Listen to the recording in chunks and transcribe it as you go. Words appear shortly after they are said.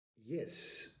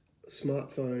Yes,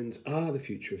 smartphones are the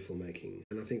future of filmmaking,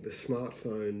 and I think the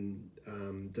smartphone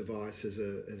device as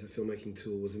a filmmaking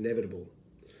tool was inevitable,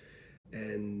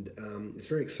 and it's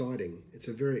very exciting. It's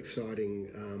a very exciting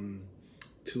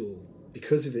tool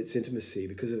because of its intimacy,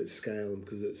 because of its scale, and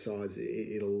because of its size.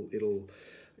 It'll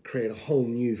create a whole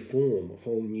new form, a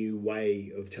whole new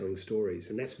way of telling stories,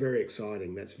 and that's very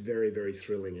exciting. That's very, very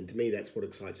thrilling, and to me, that's what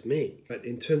excites me. But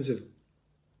in terms of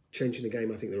changing the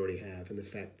game, I think they already have, and the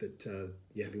fact that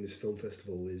you're having this film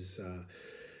festival is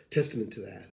testament to that.